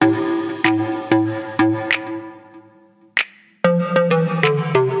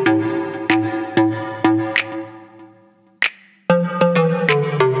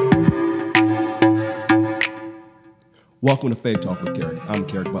Welcome to Faith Talk with Kerrick. I'm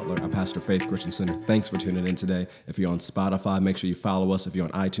Kerrick Butler. I pastor Faith Christian Center. Thanks for tuning in today. If you're on Spotify, make sure you follow us. If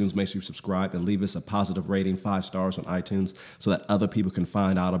you're on iTunes, make sure you subscribe and leave us a positive rating, 5 stars on iTunes, so that other people can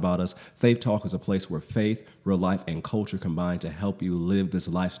find out about us. Faith Talk is a place where faith, real life, and culture combine to help you live this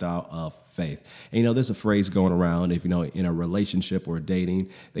lifestyle of faith. And there's a phrase going around, if in a relationship or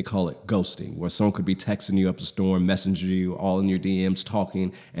dating, they call it ghosting, where someone could be texting you up the storm, messaging you, all in your DMs,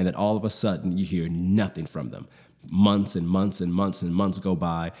 talking, and then all of a sudden you hear nothing from them. Months and months and months and months go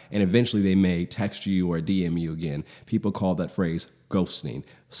by, and eventually they may text you or DM you again. People call that phrase ghosting.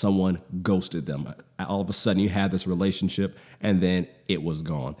 Someone ghosted them. All of a sudden you had this relationship and then it was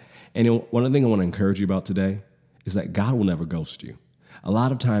gone. And one of the things I want to encourage you about today is that God will never ghost you. A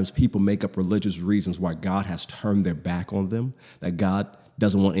lot of times people make up religious reasons why God has turned their back on them, that God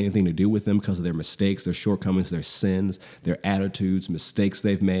doesn't want anything to do with them because of their mistakes, their shortcomings, their sins, their attitudes, mistakes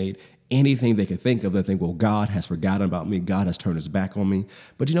they've made. Anything they can think of, they think, well, God has forgotten about me. God has turned his back on me.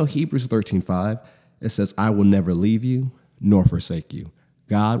 But Hebrews 13:5, it says, I will never leave you nor forsake you.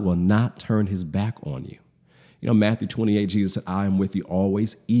 God will not turn his back on you. Matthew 28, Jesus said, I am with you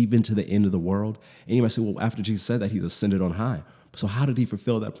always, even to the end of the world. And you might say, well, after Jesus said that, he's ascended on high. So how did he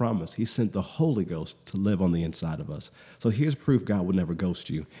fulfill that promise? He sent the Holy Ghost to live on the inside of us. So here's proof God will never ghost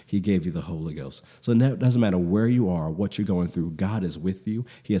you. He gave you the Holy Ghost. So it doesn't matter where you are, what you're going through, God is with you.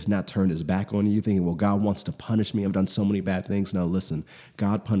 He has not turned his back on you. You're thinking, well, God wants to punish me. I've done so many bad things. Now listen,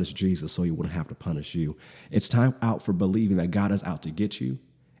 God punished Jesus so he wouldn't have to punish you. It's time out for believing that God is out to get you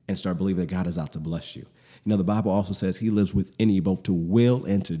and start believing that God is out to bless you. The Bible also says he lives within you both to will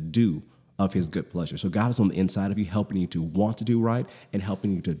and to do of his good pleasure. So God is on the inside of you, helping you to want to do right and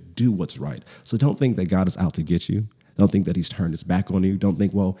helping you to do what's right. So don't think that God is out to get you. Don't think that he's turned his back on you. Don't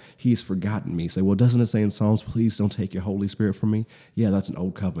think, well, he's forgotten me. Say, well, doesn't it say in Psalms, please don't take your Holy Spirit from me? Yeah, that's an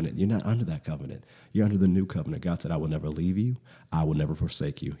old covenant. You're not under that covenant. You're under the new covenant. God said, I will never leave you. I will never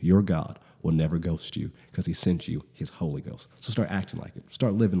forsake you. Your God will never ghost you because he sent you his Holy Ghost. So start acting like it.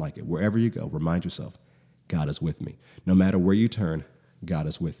 Start living like it. Wherever you go, remind yourself, God is with me. No matter where you turn, God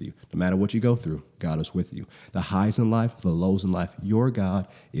is with you. No matter what you go through, God is with you. The highs in life, the lows in life, your God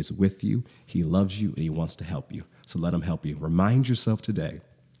is with you. He loves you and he wants to help you. So let him help you. Remind yourself today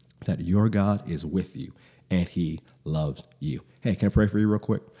that your God is with you and he loves you. Hey, can I pray for you real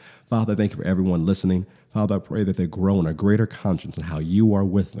quick? Father, thank you for everyone listening. Father, I pray that they grow in a greater conscience in how you are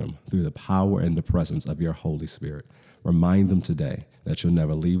with them through the power and the presence of your Holy Spirit. Remind them today that you'll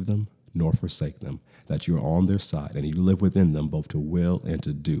never leave them nor forsake them, that you're on their side and you live within them both to will and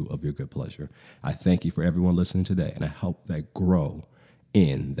to do of your good pleasure. I thank you for everyone listening today, and I hope they grow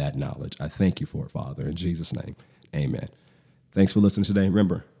in that knowledge. I thank you for it, Father. In Jesus' name, amen. Thanks for listening today.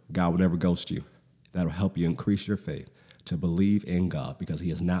 Remember, God will never ghost you. That'll help you increase your faith to believe in God because he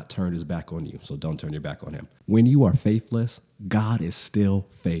has not turned his back on you, so don't turn your back on him. When you are faithless, God is still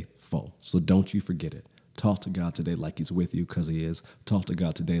faithful, so don't you forget it. Talk to God today like he's with you because he is. Talk to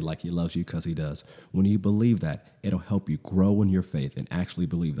God today like he loves you because he does. When you believe that, it'll help you grow in your faith and actually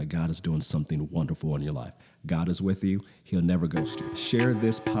believe that God is doing something wonderful in your life. God is with you. He'll never ghost you. Share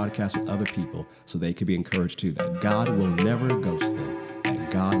this podcast with other people so they can be encouraged too, that God will never ghost them, that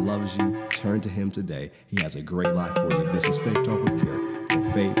God loves you. Turn to him today. He has a great life for you. This is Faith Talk with Kerrick,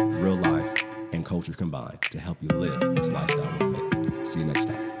 where faith, real life, and culture combine to help you live this lifestyle of faith. See you next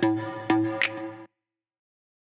time.